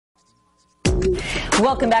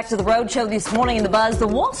Welcome back to the Road Show. This morning in the Buzz, the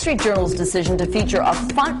Wall Street Journal's decision to feature a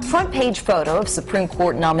front page photo of Supreme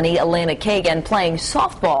Court nominee Elena Kagan playing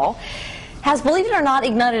softball has, believe it or not,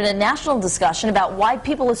 ignited a national discussion about why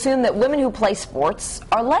people assume that women who play sports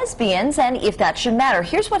are lesbians and if that should matter.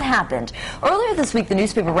 Here's what happened. Earlier this week, the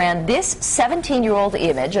newspaper ran this 17-year-old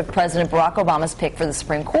image of President Barack Obama's pick for the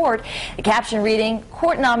Supreme Court, the caption reading,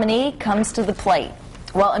 "Court nominee comes to the plate."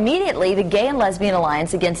 Well, immediately, the Gay and Lesbian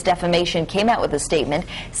Alliance Against Defamation came out with a statement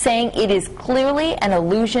saying it is clearly an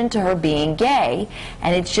allusion to her being gay,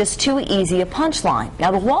 and it's just too easy a punchline.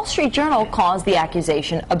 Now, the Wall Street Journal calls the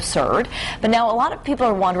accusation absurd, but now a lot of people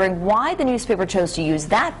are wondering why the newspaper chose to use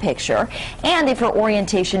that picture, and if her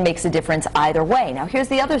orientation makes a difference either way. Now, here's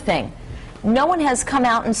the other thing. No one has come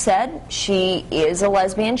out and said she is a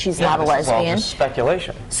lesbian, she's not a lesbian. This is all just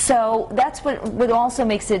speculation. So that's what also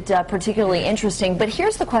makes it particularly interesting. But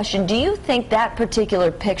here's the question. Do you think that particular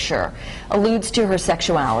picture alludes to her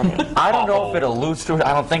sexuality? I don't know if it alludes to it.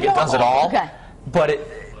 I don't think it does at all. Okay. But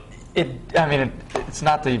it's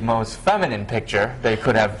not the most feminine picture they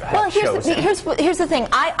could have chosen. Here's the thing.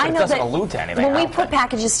 I know it doesn't that allude to anything. When we put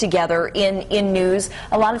packages together in news,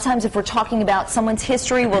 a lot of times if we're talking about someone's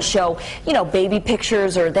history, we'll show, you know, baby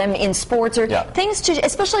pictures or them in sports or things to,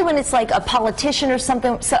 especially when it's like a politician or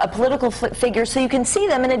something, a political figure, so you can see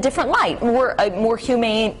them in a different light, a more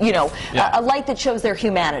humane, you know, a light that shows their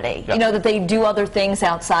humanity. You know, that they do other things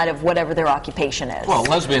outside of whatever their occupation is. Well,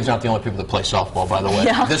 lesbians aren't the only people that play softball, by the way.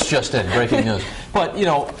 This just in, breaking news. But, you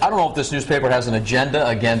know, I don't know if this newspaper has an agenda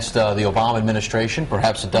against the Obama administration.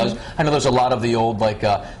 Perhaps it does. I know there's a lot of the old, like,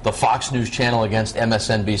 the Fox News channel against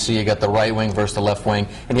MSNBC. You got the right wing versus the left wing.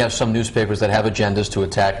 And you have some newspapers that have agendas to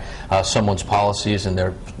attack someone's policies and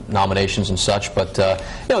their nominations and such. But,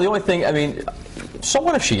 you know, the only thing, I mean, so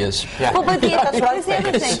what if she is? Well, but here's the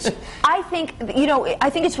other thing. I think, you know,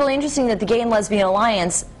 I think it's really interesting that the Gay and Lesbian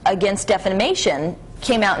Alliance Against Defamation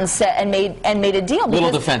came out and said and made a deal. A little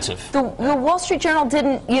defensive. The Wall Street Journal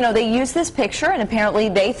didn't, you know, they used this picture and apparently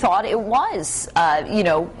they thought it was, you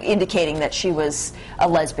know, indicating that she was a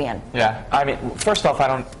lesbian. Yeah, I mean, first off,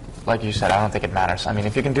 like you said, I don't think it matters. I mean,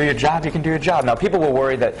 if you can do your job, you can do your job. Now, people were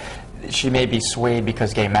worried that she may be swayed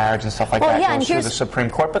because gay marriage and stuff like that goes through the Supreme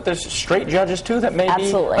Court, but there's straight judges too that may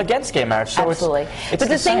be against gay marriage. So it's but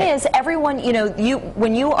the thing is, everyone, you know,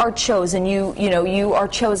 when you are chosen, you are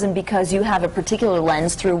chosen because you have a particular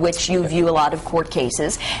lens through which you view a lot of court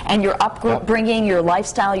cases, and your upbringing, your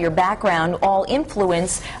lifestyle, your background all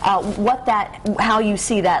influence how you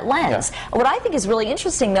see that lens. What I think is really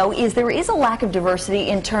interesting, though, is there is a lack of diversity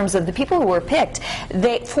in terms of the people who were picked.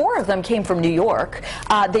 4 of them came from New York.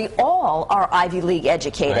 They all are Ivy League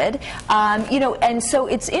educated, you know, and so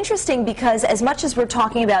it's interesting because as much as we're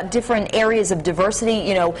talking about different areas of diversity,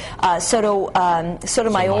 you know,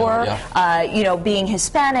 Sotomayor, you know, being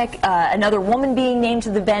Hispanic, another woman being named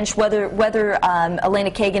to the bench, whether Elena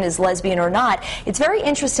Kagan is lesbian or not, it's very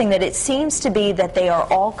interesting that it seems to be that they are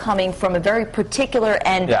all coming from a very particular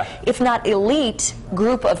and, if not elite,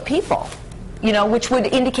 group of people. You know, which would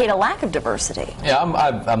indicate a lack of diversity. Yeah,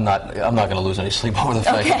 I'm not going to lose any sleep over the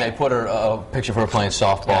fact that they put a picture of her playing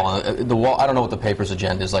softball on the wall. I don't know what the paper's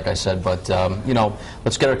agenda is, like I said, but you know,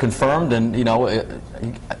 let's get her confirmed. And you know, I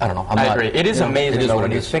don't know. I agree. It is amazing though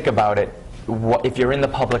when you think about it. If you're in the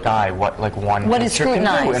public eye, what is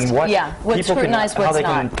scrutinized, and what what's scrutinized, how what's they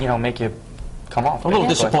not. can, you know, make you come off. I'm a little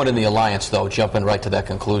disappointed in the alliance, though, jumping right to that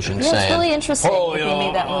conclusion, saying, it's really interesting. Oh, they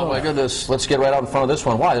made that move. My goodness, let's get right out in front of this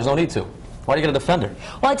one. Why? There's no need to. Why are you going to defend her?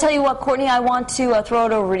 Well, I tell you what, Courtney, I want to throw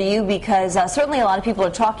it over to you because certainly a lot of people are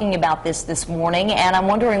talking about this morning, and I'm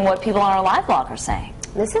wondering what people on our live blog are saying.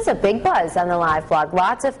 This is a big buzz on the live blog.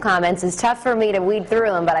 Lots of comments. It's tough for me to weed through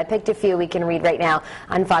them, but I picked a few we can read right now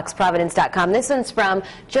on foxprovidence.com. This one's from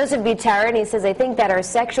Joseph Butera, and he says, I think that her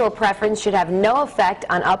sexual preference should have no effect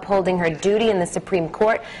on upholding her duty in the Supreme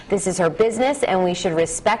Court. This is her business, and we should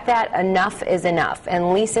respect that. Enough is enough.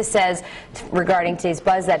 And Lisa says, regarding today's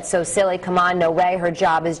buzz, that's so silly. Come on, no way. Her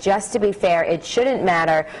job is just to be fair. It shouldn't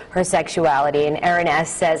matter her sexuality. And Aaron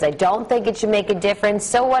S. says, I don't think it should make a difference.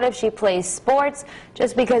 So what if she plays sports?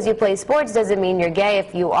 Just because you play sports doesn't mean you're gay.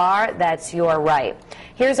 If you are, that's your right.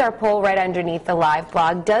 Here's our poll right underneath the live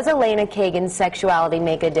blog. Does Elena Kagan's sexuality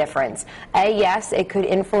make a difference? A, yes, it could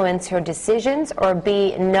influence her decisions, or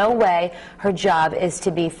B, no way, her job is to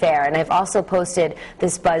be fair. And I've also posted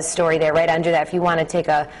this buzz story there right under that if you want to take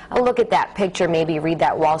a look at that picture, maybe read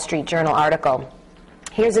that Wall Street Journal article.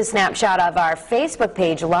 Here's a snapshot of our Facebook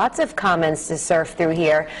page. Lots of comments to surf through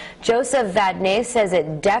here. Joseph Vadnais says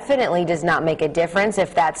it definitely does not make a difference.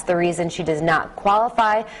 If that's the reason she does not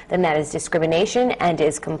qualify, then that is discrimination and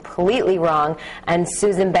is completely wrong. And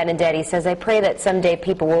Susan Benedetti says, I pray that someday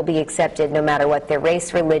people will be accepted no matter what their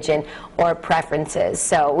race, religion, or preferences.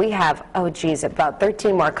 So we have, oh geez, about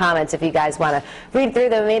 13 more comments if you guys want to read through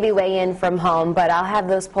them, maybe weigh in from home. But I'll have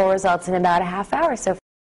those poll results in about a half hour. So